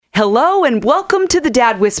Hello and welcome to the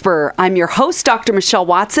Dad Whisperer. I'm your host, Dr. Michelle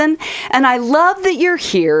Watson, and I love that you're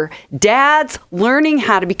here, dads learning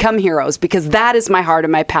how to become heroes, because that is my heart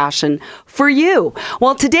and my passion for you.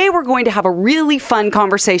 Well, today we're going to have a really fun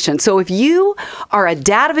conversation. So if you are a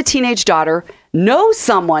dad of a teenage daughter, know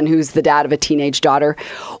someone who's the dad of a teenage daughter,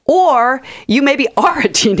 or you maybe are a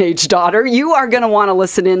teenage daughter, you are going to want to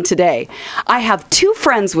listen in today. I have two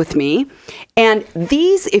friends with me, and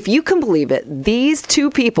these, if you can believe it, these two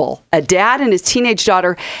people, a dad and his teenage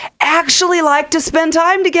daughter, actually like to spend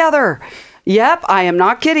time together. Yep, I am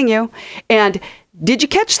not kidding you. And did you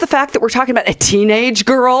catch the fact that we're talking about a teenage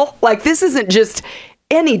girl? Like, this isn't just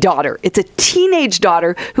any daughter. It's a teenage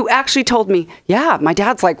daughter who actually told me, yeah, my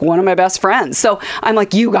dad's like one of my best friends. So I'm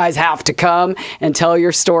like, you guys have to come and tell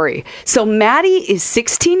your story. So Maddie is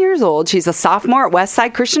 16 years old. She's a sophomore at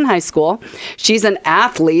Westside Christian High School. She's an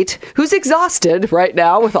athlete who's exhausted right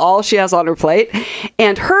now with all she has on her plate.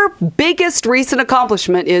 And her biggest recent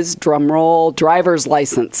accomplishment is, drumroll, driver's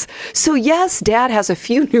license. So yes, Dad has a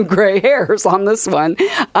few new gray hairs on this one,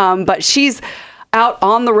 but she's out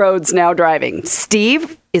on the roads now driving.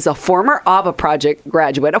 Steve is a former ABBA Project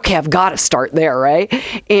graduate. Okay, I've got to start there, right?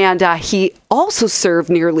 And he also served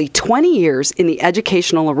nearly 20 years in the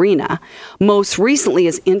educational arena, most recently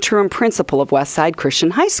as interim principal of Westside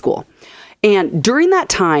Christian High School. And during that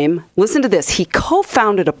time, listen to this, he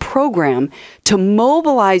co-founded a program to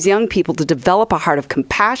mobilize young people to develop a heart of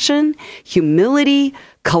compassion, humility,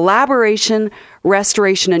 collaboration,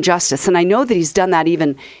 restoration, and justice. And I know that he's done that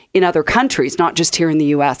even in other countries, not just here in the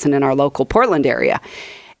U.S. and in our local Portland area.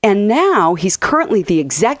 And now he's currently the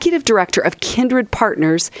executive director of Kindred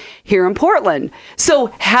Partners here in Portland. So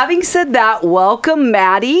having said that, welcome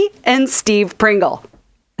Maddie and Steve Pringle.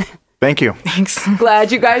 Thank you. Thanks.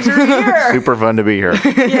 Glad you guys are here. Super fun to be here.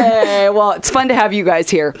 Yay. Well, it's fun to have you guys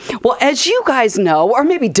here. Well, as you guys know, or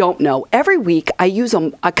maybe don't know, every week I use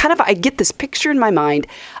I get this picture in my mind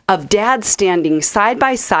of dads standing side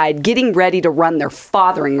by side, getting ready to run their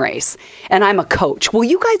fathering race. And I'm a coach. Well,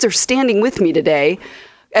 you guys are standing with me today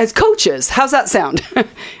as coaches. How's that sound?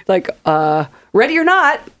 Like, ready or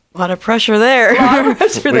not? A lot of pressure there.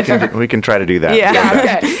 We can try to do that.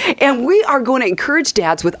 Yeah, okay. And we are going to encourage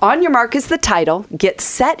dads with On Your Mark is the title, Get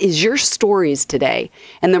Set is your stories today.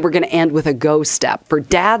 And then we're going to end with a go step for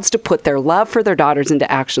dads to put their love for their daughters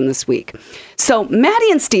into action this week. So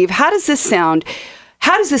Maddie and Steve, how does this sound?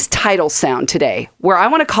 How does this title sound today? Where I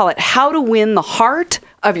want to call it How to Win the Heart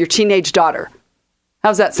of Your Teenage Daughter.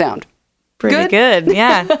 How's that sound? Pretty good,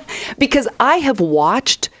 yeah. Because I have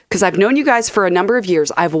watched, because I've known you guys for a number of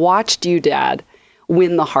years, I've watched you, Dad,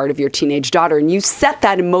 win the heart of your teenage daughter. And you set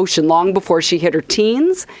that in motion long before she hit her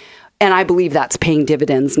teens. And I believe that's paying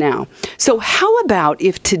dividends now. So how about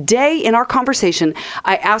if today in our conversation,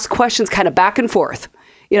 I ask questions kind of back and forth?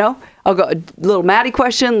 You know, I'll go a little Maddie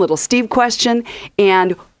question, little Steve question.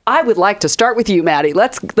 And I would like to start with you, Maddie.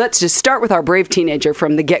 Let's just start with our brave teenager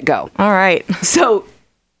from the get-go. All right. So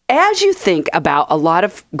as you think about a lot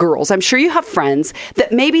of girls, I'm sure you have friends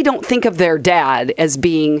that maybe don't think of their dad as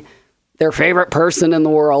being their favorite person in the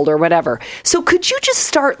world or whatever. So could you just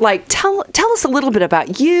start, like, tell us a little bit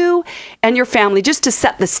about you and your family just to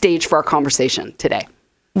set the stage for our conversation today?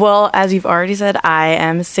 Well, as you've already said, I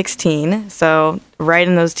am 16, so right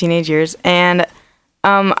in those teenage years. And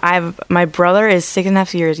my brother is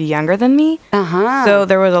 6.5 years younger than me. Uh-huh. So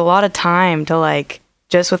there was a lot of time to, like,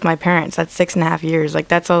 just with my parents. That's 6.5 years. Like,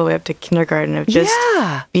 that's all the way up to kindergarten of just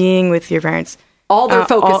being with your parents. All their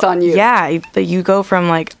focus on you. Yeah. You go from,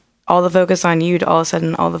 like, all the focus on you to all of a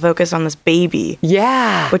sudden all the focus on this baby.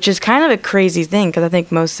 Yeah. Which is kind of a crazy thing because I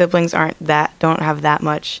think most siblings don't have that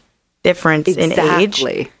much difference in age.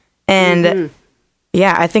 And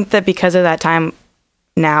yeah, I think that because of that time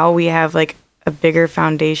now we have, like, a bigger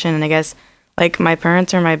foundation. And I guess, like, my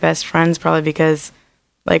parents are my best friends probably because,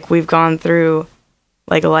 like, we've gone through,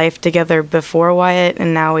 like, life together before Wyatt,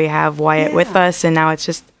 and now we have Wyatt with us, and now it's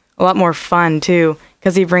just a lot more fun too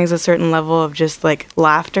because he brings a certain level of just, like,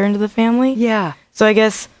 laughter into the family. Yeah. So I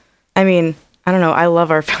guess, I mean, I don't know, I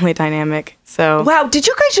love our family dynamic. So wow, did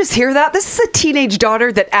you guys just hear that? This is a teenage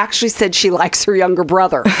daughter that actually said she likes her younger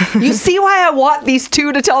brother. You see why I want these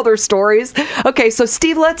two to tell their stories? Okay, so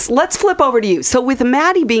Steve, let's flip over to you. So with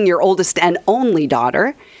Maddie being your oldest and only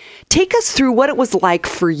daughter, take us through what it was like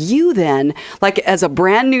for you then, like as a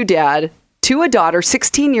brand new dad to a daughter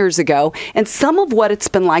 16 years ago, and some of what it's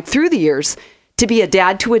been like through the years to be a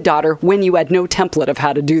dad to a daughter when you had no template of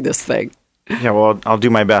how to do this thing. Yeah, well, I'll do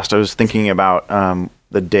my best. I was thinking about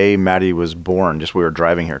the day Maddie was born, just we were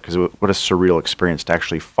driving here, because what a surreal experience to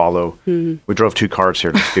actually follow. Mm-hmm. We drove 2 cars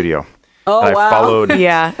here to the studio. Oh, and I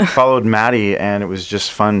wow. followed Maddie, and it was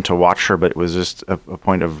just fun to watch her, but it was just a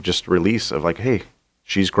point of just release of like, hey,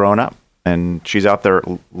 she's grown up and she's out there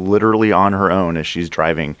literally on her own as she's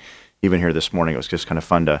driving. Even here this morning, it was just kind of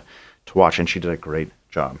fun to watch, and she did a great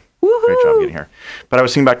job. Woo-hoo! Great job getting here. But I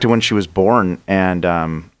was thinking back to when she was born and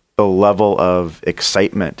the level of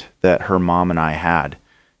excitement that her mom and I had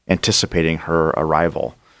anticipating her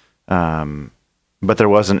arrival. But there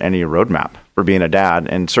wasn't any roadmap for being a dad,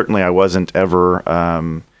 and certainly I wasn't ever,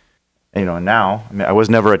 now, I was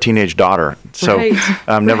never a teenage daughter, so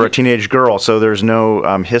never a teenage girl, so there's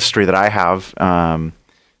no history that I have,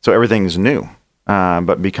 so everything's new.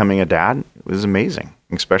 But becoming a dad was amazing,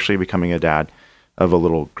 especially becoming a dad of a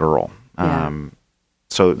little girl.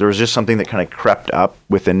 So there was just something that kind of crept up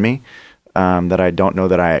within me that I don't know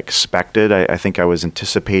that I expected. I think I was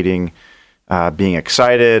anticipating being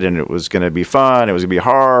excited, and it was going to be fun. It was going to be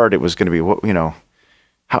hard. It was going to be,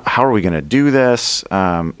 how are we going to do this?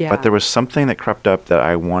 But there was something that crept up that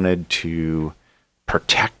I wanted to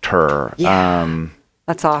protect her. Yeah.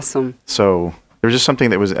 That's awesome. So there was just something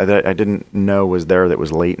that I didn't know was there that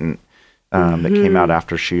was latent that came out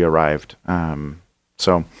after she arrived.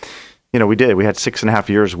 So, we did. We had 6.5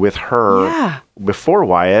 years with her before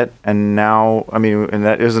Wyatt, and now, and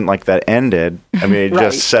that isn't like that ended. It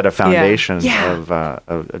just set a foundation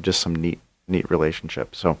of just some neat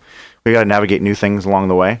relationship. So we got to navigate new things along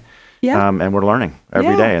the way. Yeah. And we're learning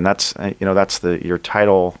every day. And that's, that's your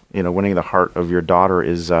title, winning the heart of your daughter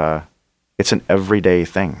is, it's an everyday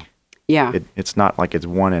thing. Yeah. It's not like it's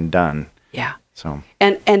one and done. Yeah. So.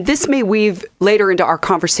 And this may weave later into our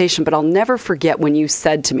conversation, but I'll never forget when you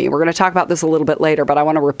said to me, we're going to talk about this a little bit later, but I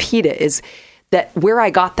want to repeat it, is that where I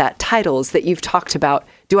got that title is that you've talked about,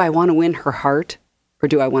 do I want to win her heart or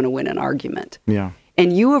do I want to win an argument? Yeah.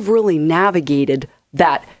 And you have really navigated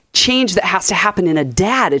that change that has to happen in a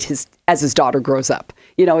dad as his daughter grows up.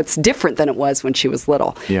 It's different than it was when she was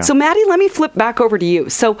little. Yeah. So Maddie, let me flip back over to you.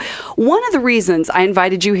 So one of the reasons I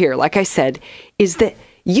invited you here, like I said, is that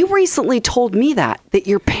you recently told me that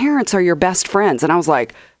your parents are your best friends. And I was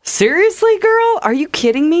like, seriously, girl? Are you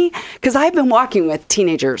kidding me? Because I've been walking with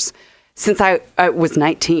teenagers since I was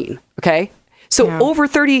 19. Okay. So over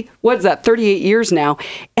 38 years now.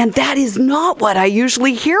 And that is not what I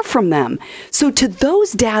usually hear from them. So to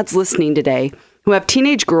those dads listening today who have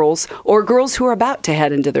teenage girls or girls who are about to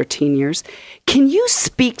head into their teen years, can you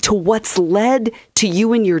speak to what's led to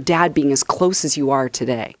you and your dad being as close as you are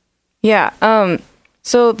today? Yeah.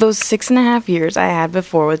 So those 6.5 years I had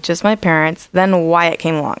before with just my parents, then Wyatt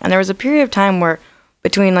came along. And there was a period of time where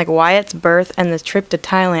between like Wyatt's birth and this trip to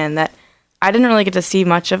Thailand that I didn't really get to see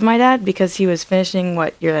much of my dad because he was finishing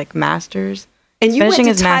your master's. And you went to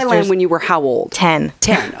Thailand when you were how old? 10.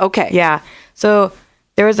 10, okay. Yeah. So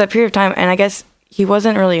there was that period of time, and I guess he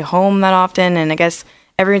wasn't really home that often, and I guess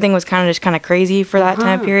everything was kind of crazy for that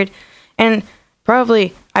time period. And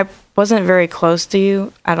probably I wasn't very close to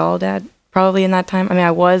you at all, Dad, probably in that time. I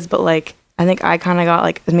was, but I think I kind of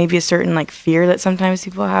got maybe a certain fear that sometimes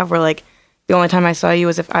people have where the only time I saw you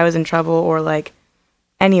was if I was in trouble or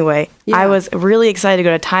anyway, I was really excited to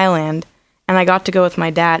go to Thailand, and I got to go with my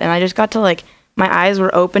dad, and I just got to my eyes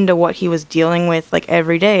were open to what he was dealing with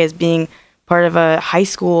every day as being part of a high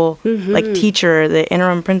school teacher, the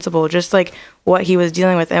interim principal, just what he was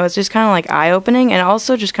dealing with. And it was just kind of eye-opening, and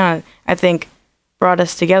also just kind of, I think, brought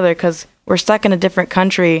us together because we're stuck in a different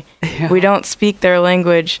country. Yeah. We don't speak their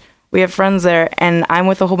language. We have friends there, and I'm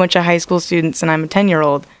with a whole bunch of high school students, and I'm a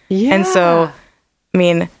 10-year-old. Yeah. And so,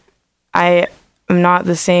 I am not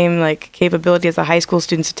the same capability as the high school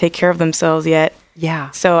students to take care of themselves yet. Yeah.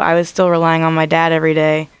 So I was still relying on my dad every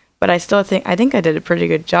day. But I think I did a pretty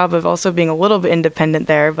good job of also being a little bit independent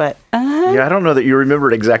there. But yeah, I don't know that you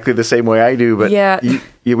remember it exactly the same way I do. But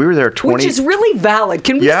we were there 20. Which is really valid.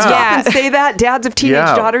 Can we stop and say that, dads of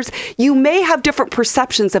teenage daughters? You may have different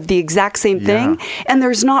perceptions of the exact same thing, and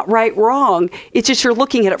there's not right, wrong. It's just you're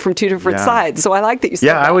looking at it from two different sides. So I like that you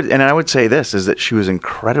said that. I would say this is that she was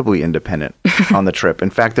incredibly independent on the trip.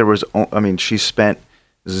 In fact, she spent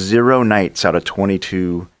 0 nights out of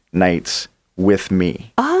 22 nights with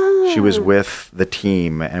me. She was with the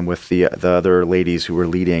team and with the other ladies who were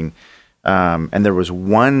leading. And there was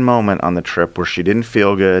one moment on the trip where she didn't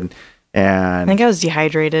feel good. And I think I was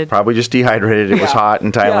dehydrated. Probably just dehydrated. It was hot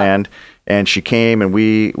in Thailand. Yeah. And she came and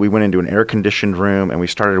we went into an air-conditioned room and we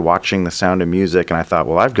started watching The Sound of Music. And I thought,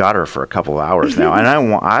 well, I've got her for a couple of hours now. And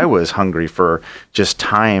I was hungry for just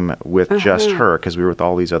time with just her because we were with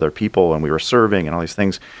all these other people and we were serving and all these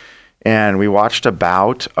things. And we watched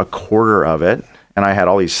about a quarter of it. And I had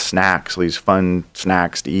all these snacks, these fun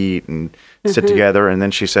snacks to eat and sit together. And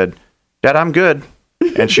then she said, Dad, I'm good.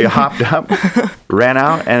 And she hopped up, ran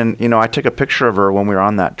out, and, I took a picture of her when we were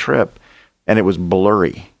on that trip, and it was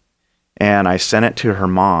blurry. And I sent it to her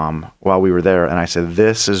mom while we were there, and I said,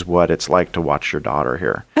 this is what it's like to watch your daughter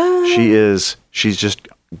here. She's just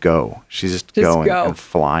go. She's just going and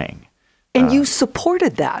flying. And you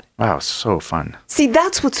supported that. Wow, so fun. See,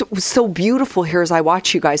 that's what's so beautiful here as I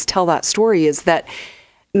watch you guys tell that story is that,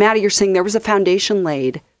 Maddie, you're saying there was a foundation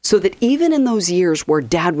laid so that even in those years where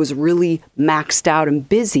Dad was really maxed out and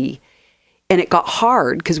busy and it got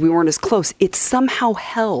hard because we weren't as close, it somehow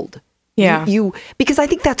held. Yeah. Because I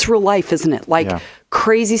think that's real life, isn't it? Like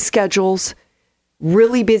crazy schedules,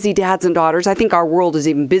 really busy dads and daughters. I think our world is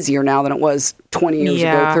even busier now than it was 20 years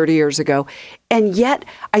ago, 30 years ago. And yet,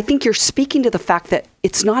 I think you're speaking to the fact that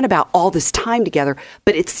it's not about all this time together,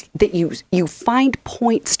 but it's that you find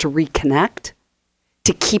points to reconnect,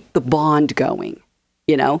 to keep the bond going,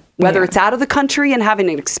 whether it's out of the country and having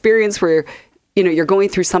an experience where, you're going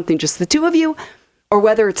through something, just the two of you, or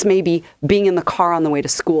whether it's maybe being in the car on the way to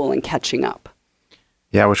school and catching up.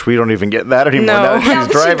 Yeah, which we don't even get that anymore. No. Now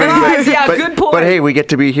she's driving. Good point. But hey, we get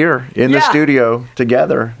to be here in the studio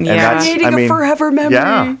together. Yeah. And that's, creating a forever memory.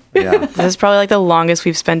 Yeah. This is probably like the longest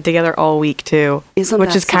we've spent together all week too.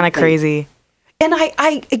 Which is kind of crazy. And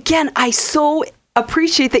I so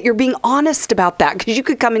appreciate that you're being honest about that, because you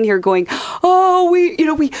could come in here going, oh,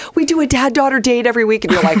 we do a dad-daughter date every week,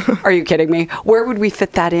 and you're like, are you kidding me? Where would we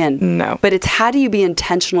fit that in? No. But it's how do you be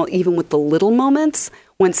intentional even with the little moments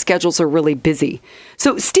when schedules are really busy?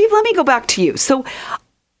 So Steve, let me go back to you. So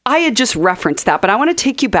I had just referenced that, but I want to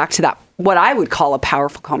take you back to that, what I would call a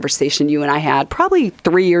powerful conversation you and I had probably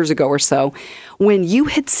 3 years ago or so, when you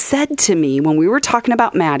had said to me, when we were talking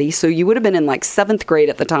about Maddie, so you would have been in like 7th grade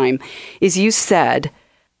at the time, is you said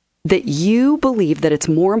that you believe that it's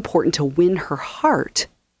more important to win her heart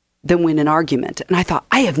than win an argument. And I thought,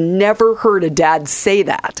 I have never heard a dad say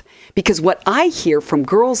that, because what I hear from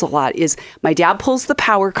girls a lot is my dad pulls the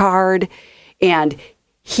power card and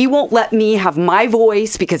he won't let me have my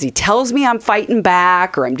voice because he tells me I'm fighting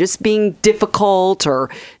back or I'm just being difficult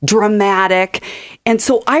or dramatic. And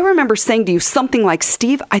so I remember saying to you something like,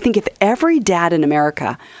 Steve, I think if every dad in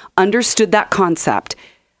America understood that concept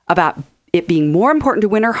about it being more important to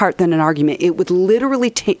win her heart than an argument, it would literally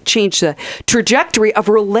change the trajectory of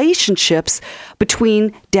relationships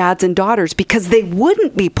between dads and daughters, because they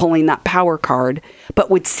wouldn't be pulling that power card, but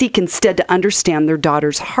would seek instead to understand their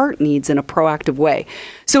daughter's heart needs in a proactive way.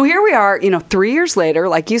 So here we are, 3 years later,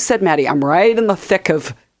 like you said, Maddie, I'm right in the thick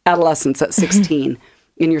of adolescence at 16.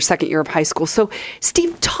 In your 2nd year of high school. So,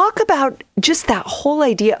 Steve, talk about just that whole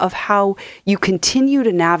idea of how you continue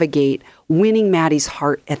to navigate winning Maddie's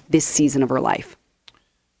heart at this season of her life.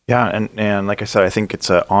 Yeah, and like I said, I think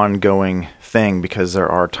it's an ongoing thing, because there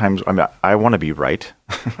are times, I want to be right.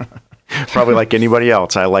 Probably like anybody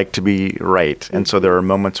else, I like to be right. And so there are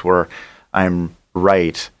moments where I'm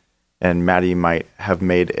right and Maddie might have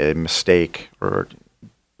made a mistake, but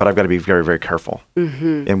I've got to be very, very careful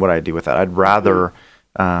in what I do with that. I'd rather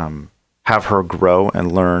have her grow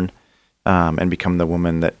and learn and become the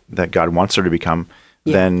woman that God wants her to become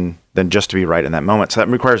than just to be right in that moment. So that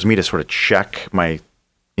requires me to sort of check my,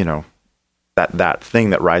 that thing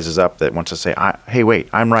that rises up that wants to say, hey, wait,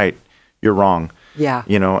 I'm right, you're wrong. Yeah.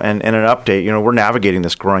 And an update, we're navigating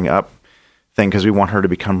this growing up thing because we want her to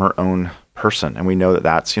become her own person. And we know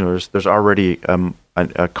that's, there's already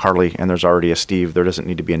a Carly and there's already a Steve. There doesn't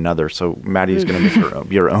need to be another. So Maddie's going to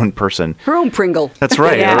be her own person. Her own Pringle. That's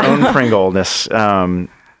right. Her own Pringleness.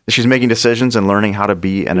 She's making decisions and learning how to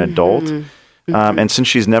be an adult. And since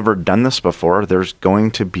she's never done this before, there's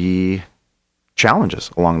going to be challenges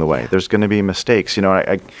along the way. There's going to be mistakes.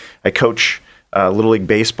 I coach Little League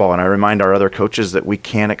Baseball, and I remind our other coaches that we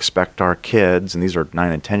can't expect our kids, and these are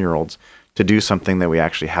 9 and 10-year-olds, to do something that we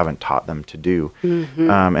actually haven't taught them to do.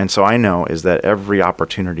 And so I know is that every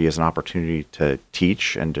opportunity is an opportunity to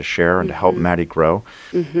teach and to share and to help Maddie grow.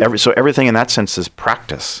 So everything in that sense is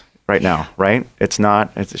practice right now, right? She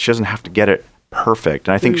doesn't have to get it perfect.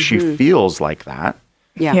 And I think she feels like that.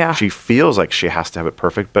 Yeah. She feels like she has to have it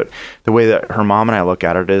perfect. But the way that her mom and I look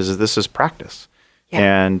at it is this is practice.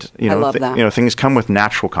 Yeah. And, I love that. Things come with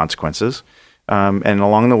natural consequences. And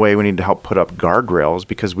along the way, we need to help put up guardrails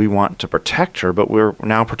because we want to protect her, but we're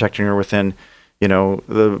now protecting her within,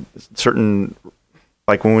 the certain,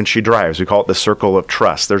 like when she drives, we call it the circle of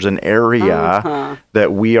trust. There's an area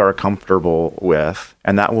that we are comfortable with,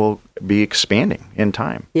 and that will be expanding in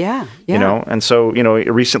time. Yeah. And so,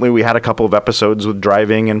 recently we had a couple of episodes with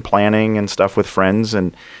driving and planning and stuff with friends,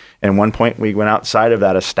 and And one point we went outside of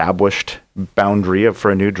that established boundary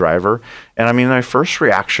for a new driver. And I mean, my first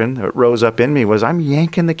reaction that rose up in me was, I'm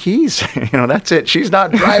yanking the keys. That's it. She's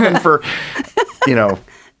not driving for,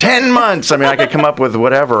 10 months. I mean, I could come up with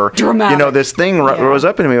whatever. Dramatic. This thing rose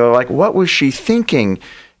up in me. Like, what was she thinking?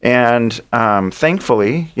 And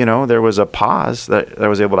thankfully, there was a pause that I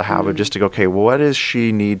was able to have of just to go, okay, what does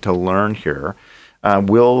she need to learn here?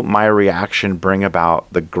 Will my reaction bring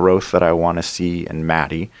about the growth that I want to see in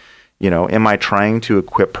Maddie? Am I trying to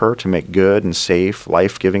equip her to make good and safe,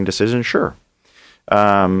 life-giving decisions? Sure.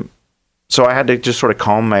 So I had to just sort of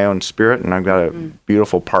calm my own spirit, and I've got a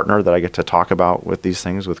beautiful partner that I get to talk about with these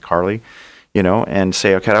things with Carly, and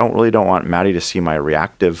say, okay, I really don't want Maddie to see my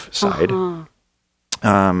reactive side.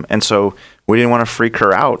 And so we didn't want to freak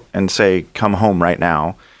her out and say, come home right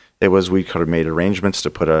now. It was, we could have made arrangements to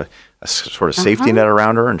put a sort of safety net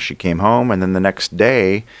around her, and she came home. And then the next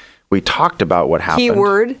day, we talked about what happened.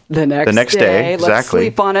 Keyword, the next day. Exactly. Let's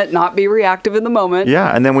sleep on it, not be reactive in the moment.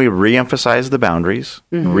 Yeah, and then we reemphasized the boundaries,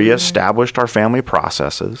 reestablished our family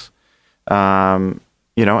processes, and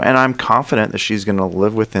I'm confident that she's going to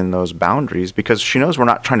live within those boundaries because she knows we're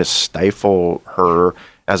not trying to stifle her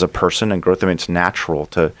as a person and growth. I mean, it's natural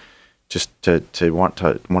to just to want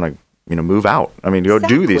to move out. I mean, go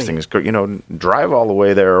do these things, drive all the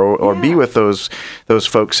way there or be with those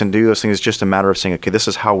folks and do those things. It's just a matter of saying, okay, this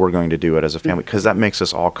is how we're going to do it as a family, because that makes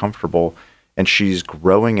us all comfortable. And she's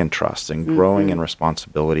growing in trust and growing in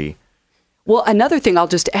responsibility. Well, another thing I'll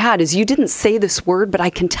just add is you didn't say this word, but I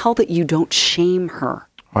can tell that you don't shame her.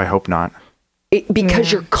 Oh, I hope not.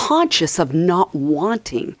 Because you're conscious of not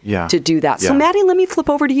wanting to do that. Yeah. So, Maddie, let me flip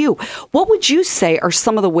over to you. What would you say are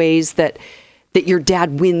some of the ways that your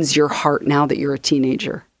dad wins your heart now that you're a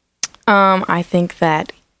teenager? I think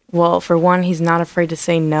that, well, for one, he's not afraid to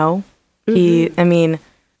say no. He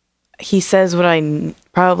says what I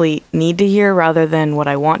probably need to hear rather than what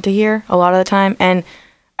I want to hear a lot of the time. And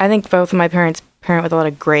I think both of my parents parent with a lot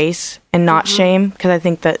of grace and not shame, because I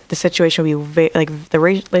think that the situation would be the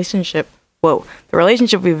relationship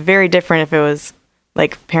would be very different if it was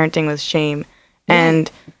like parenting with shame. And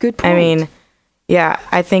good point. I mean,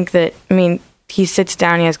 I think that, he sits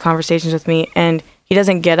down, he has conversations with me, and he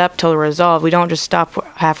doesn't get up till resolved. We don't just stop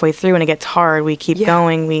halfway through when it gets hard. We keep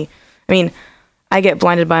going. I get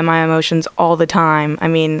blinded by my emotions all the time.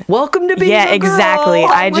 Welcome to being a girl. Exactly.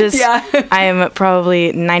 I am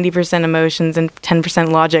probably 90% emotions and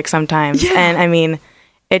 10% logic sometimes. Yeah. And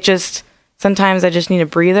it just, sometimes I just need a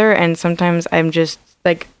breather, and sometimes I'm just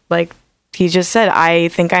like he just said, I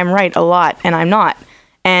think I'm right a lot, and I'm not.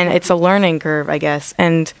 And it's a learning curve, I guess.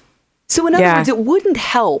 And so in other words, it wouldn't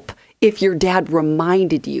help if your dad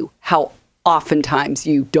reminded you how oftentimes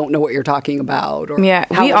you don't know what you're talking about, or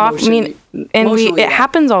it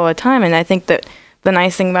happens all the time. And I think that the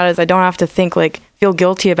nice thing about it is I don't have to feel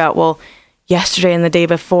guilty about, well, yesterday and the day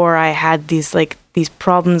before I had these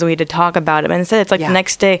problems and we had to talk about it. And instead it's the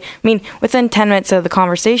next day, within 10 minutes of the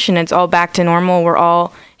conversation, it's all back to normal. We're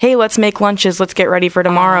all, hey, let's make lunches, let's get ready for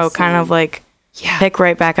tomorrow. Awesome. Kind of pick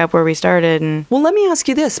right back up where we started. And well, let me ask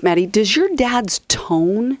you this, Maddie, does your dad's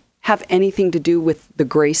tone have anything to do with the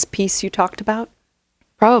grace piece you talked about?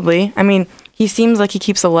 Probably. He seems like he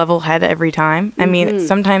keeps a level head every time.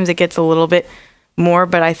 Sometimes it gets a little bit more,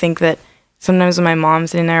 but I think that sometimes when my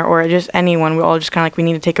mom's sitting there, or just anyone, we're all just kind of we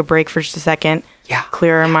need to take a break for just a second. Yeah.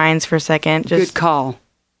 Clear our minds for a second. Good call.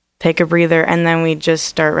 Take a breather, and then we just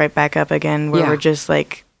start right back up again, where we're just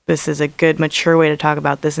this is a good, mature way to talk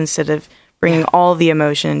about this instead of bringing all the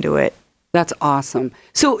emotion into it. That's awesome.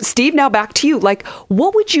 So, Steve, now back to you.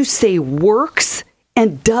 What would you say works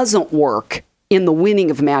and doesn't work in the winning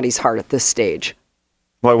of Maddie's heart at this stage?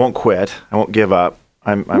 Well, I won't quit. I won't give up.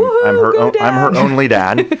 I'm her only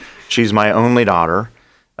dad. She's my only daughter.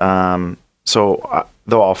 So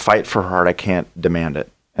though I'll fight for her heart, I can't demand it,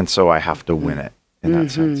 and so I have to win it in that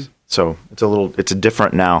sense. So it's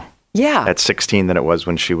different now. Yeah. At 16 than it was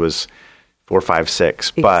when she was 4, 5,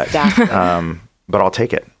 6. Exactly. But I'll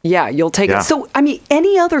take it. Yeah, you'll take it. So,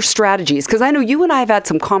 any other strategies? Because I know you and I have had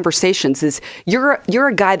some conversations. You're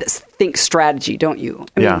a guy that thinks strategy, don't you?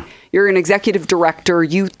 You're an executive director.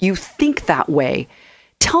 You think that way.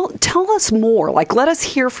 Tell us more. Let us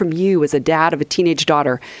hear from you as a dad of a teenage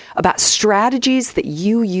daughter about strategies that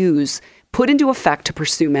you use, put into effect to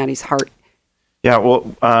pursue Maddie's heart. Yeah,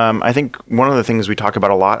 well, I think one of the things we talk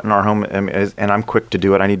about a lot in our home, and I'm quick to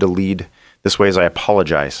do it, I need to lead this way, is I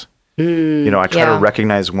apologize. I try to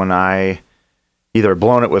recognize when I either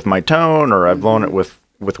blown it with my tone or I've blown it with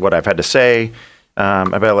what I've had to say. I've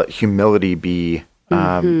got to let humility be,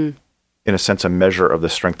 in a sense, a measure of the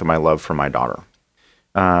strength of my love for my daughter.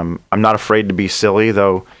 I'm not afraid to be silly,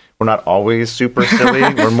 though. we're not always super silly.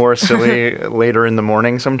 We're more silly later in the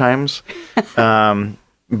morning sometimes. But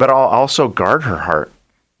I'll also guard her heart.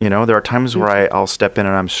 You know, there are times where I'll step in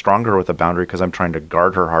and I'm stronger with a boundary because I'm trying to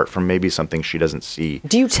guard her heart from maybe something she doesn't see.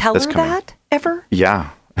 Do you tell her coming. that ever?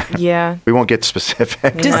 Yeah. We won't get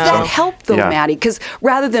specific. Does that help though, Maddie? Because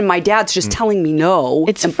rather than my dad's just telling me no.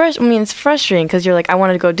 It's it's frustrating because you're like, I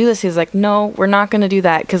wanted to go do this. He's like, no, we're not going to do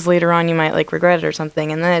that because later on you might like regret it or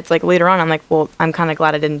something. And then it's like later on, I'm like, well, I'm kind of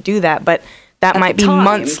glad I didn't do that. But that might be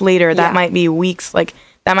months later. That might be weeks. Like,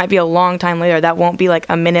 that might be a long time later. That won't be like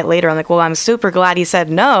a minute later. I'm like, well, I'm super glad he said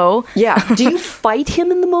no. Yeah. Do you fight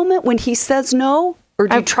him in the moment when he says no? Or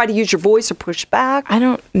do you try to use your voice or push back? I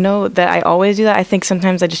don't know that I always do that. I think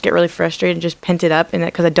sometimes I just get really frustrated and just pent it up in it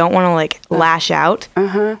because I don't want to like lash out.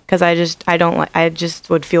 Because I just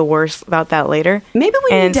would feel worse about that later. Maybe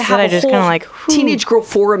we need to have a whole teenage girl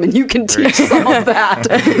forum and you can teach some of that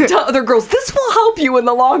to other girls. This will help you in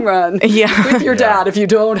the long run with your dad if you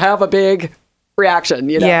don't have a big reaction,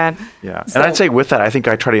 you know? Yeah. So, and I'd say with that, I think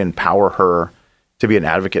I try to empower her to be an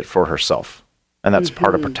advocate for herself. And that's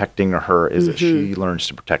part of protecting her is that she learns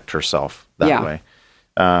to protect herself that way.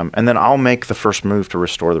 And then I'll make the first move to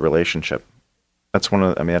restore the relationship. That's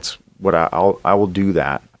that's what I will do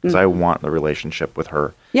that because I want the relationship with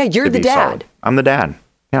her. Yeah, you're the dad. Solid. I'm the dad.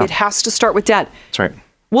 Yeah. It has to start with dad. That's right.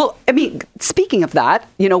 Well, I mean, speaking of that,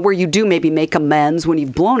 you know, where you do maybe make amends when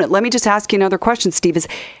you've blown it, let me just ask you another question, Steve, is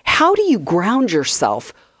how do you ground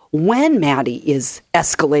yourself when Maddie is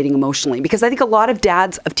escalating emotionally? Because I think a lot of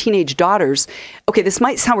dads of teenage daughters, okay, this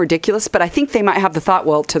might sound ridiculous, but I think they might have the thought,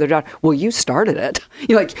 well, to their daughter, well, you started it.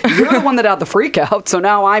 You're like, you're the one that had the freak out, so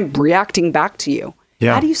now I'm reacting back to you.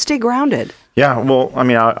 Yeah. How do you stay grounded? Yeah, well, I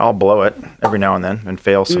mean, I'll blow it every now and then and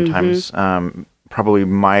fail sometimes. Probably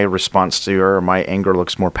my response to her, my anger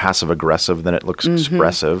looks more passive aggressive than it looks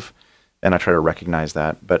expressive. And I try to recognize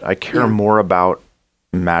that. But I care more about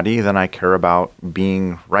Maddie than I care about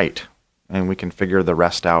being right. And we can figure the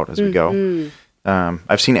rest out as we go.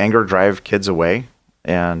 I've seen anger drive kids away.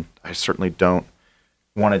 And I certainly don't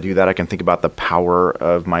want to do that. I can think about the power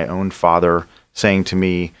of my own father saying to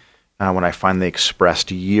me when I finally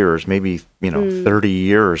expressed years, maybe 30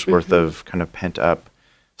 years worth of kind of pent up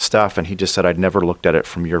stuff, and he just said, I'd never looked at it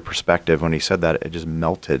from your perspective. When he said that, it just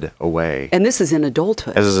melted away. And this is in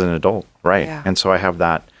adulthood. As an adult, right. Yeah. And so I have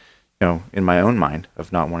that, in my own mind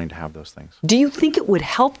of not wanting to have those things. Do you think it would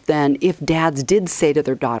help then if dads did say to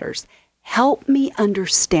their daughters, help me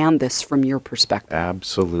understand this from your perspective?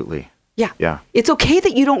 Absolutely. Yeah. It's okay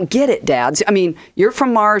that you don't get it, dads. I mean, you're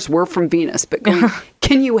from Mars, we're from Venus, but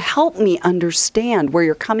can you help me understand where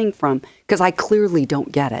you're coming from? Because I clearly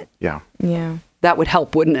don't get it. Yeah. That would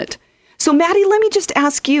help, wouldn't it? So, Maddie, let me just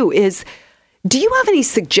ask you do you have any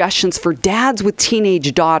suggestions for dads with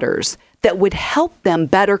teenage daughters that would help them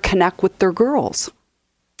better connect with their girls?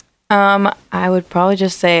 I would probably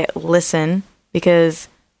just say listen, because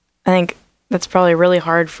I think that's probably really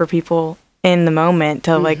hard for people in the moment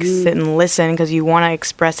to sit and listen because you want to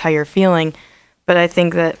express how you're feeling. But I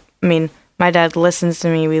think that, my dad listens to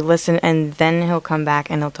me, we listen, and then he'll come back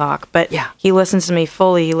and he'll talk. But he listens to me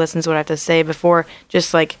fully. He listens to what I have to say before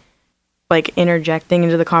just like interjecting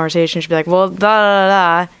into the conversation. She'd be like, well, da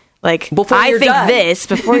da da. Like, before I think done. this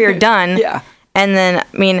before you're done. And then,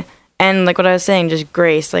 and like what I was saying, just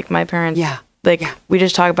grace. Like my parents, we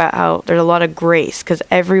just talk about how there's a lot of grace because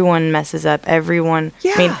everyone messes up. Everyone,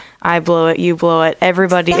 I blow it, you blow it.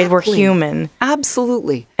 Everybody, we're human.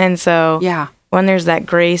 Absolutely. And so, when there's that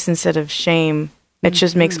grace instead of shame, it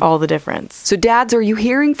just makes all the difference. So dads, are you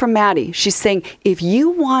hearing from Maddie? She's saying, if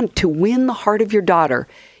you want to win the heart of your daughter,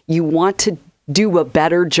 you want to do a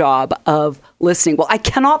better job of listening. Well, I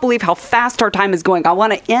cannot believe how fast our time is going. I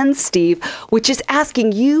want to end, Steve, which is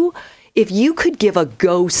asking you if you could give a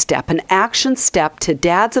go step, an action step to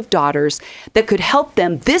dads of daughters that could help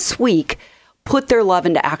them this week put their love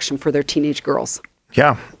into action for their teenage girls.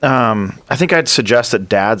 Yeah. I think I'd suggest that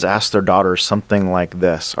dads ask their daughters something like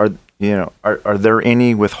this. Are there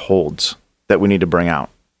any withholds that we need to bring out?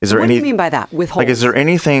 Is there what do you mean by that? Withholds? Like, is there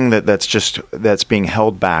anything that's being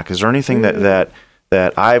held back? Is there anything that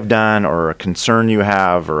I've done or a concern you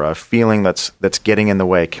have or a feeling that's getting in the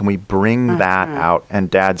way? Can we bring that out? And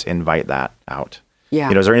dads invite that out.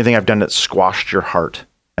 Yeah. Is there anything I've done that squashed your heart?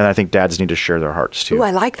 And I think dads need to share their hearts too. Ooh,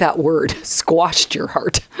 I like that word, squashed your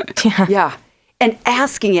heart. Yeah. And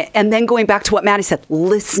asking it, and then going back to what Maddie said,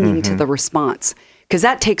 listening to the response. Because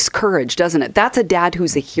that takes courage, doesn't it? That's a dad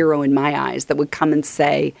who's a hero in my eyes that would come and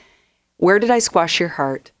say, where did I squash your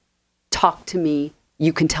heart? Talk to me.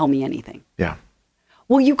 You can tell me anything. Yeah.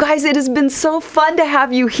 Well, you guys, it has been so fun to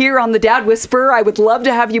have you here on the Dad Whisperer. I would love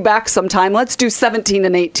to have you back sometime. Let's do 17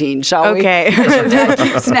 and 18, shall we? Okay.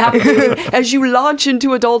 As you launch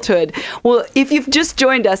into adulthood. Well, if you've just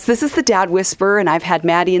joined us, this is the Dad Whisperer, and I've had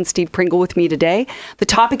Maddie and Steve Pringle with me today. The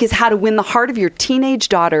topic is how to win the heart of your teenage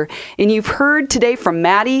daughter. And you've heard today from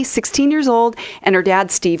Maddie, 16 years old, and her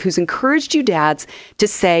dad, Steve, who's encouraged you dads to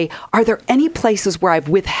say, are there any places where I've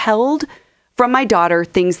withheld from my daughter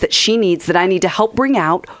things that she needs that I need to help bring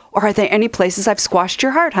out? Or are there any places I've squashed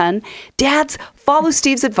your heart, hun? Dads, follow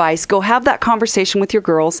Steve's advice. Go have that conversation with your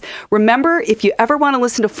girls. Remember, if you ever want to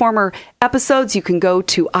listen to former episodes, you can go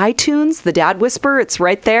to iTunes, The Dad Whisperer. It's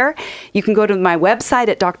right there. You can go to my website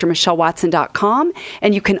at drmichellewatson.com,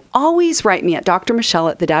 and you can always write me at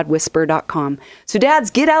drmichelle@thedadwhisperer.com. So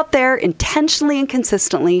dads, get out there intentionally and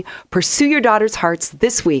consistently. Pursue your daughter's hearts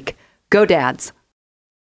this week. Go dads.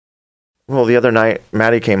 Well, the other night,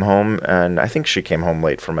 Maddie came home, and I think she came home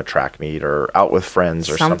late from a track meet or out with friends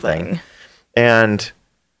or something. And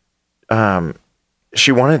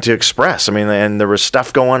she wanted to express. I mean, and there was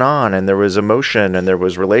stuff going on, and there was emotion, and there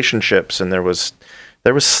was relationships, and there was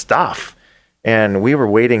stuff. And we were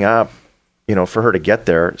waiting up, for her to get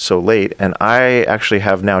there so late. And I actually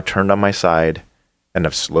have now turned on my side and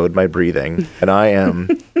have slowed my breathing, and I am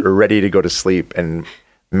ready to go to sleep. And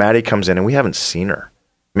Maddie comes in, and we haven't seen her.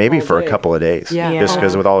 Maybe for a couple of days, just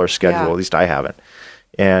because with all her schedule, at least I haven't.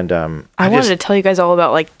 And I wanted to tell you guys all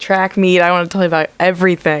about track meet. I want to tell you about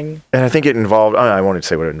everything. And I think it involved. I wanted to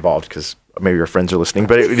say what it involved because maybe your friends are listening,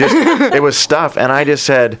 but it was stuff. And I just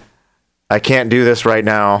said, I can't do this right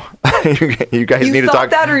now. You guys need to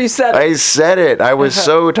talk. That or you said it? I said it. I was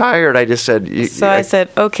so tired. I just said. I said,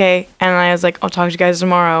 okay. And I was like, I'll talk to you guys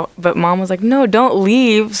tomorrow. But Mom was like, no, don't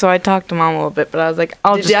leave. So I talked to Mom a little bit, but I was like,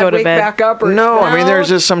 I'll just go to bed. Back up no, I mean, there's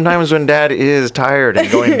just sometimes when Dad is tired and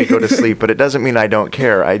going to go to sleep, but it doesn't mean I don't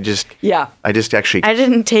care. I just actually. I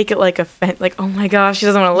didn't take it like offense. Like, oh my gosh, she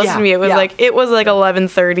doesn't want to listen to me. It was it was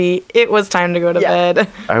 11:30. It was time to go to bed.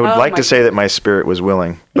 I would like to say that my spirit was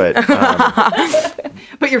willing, but.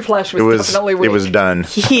 But your flesh was definitely weak. It was done.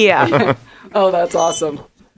 Yeah. Oh, that's awesome.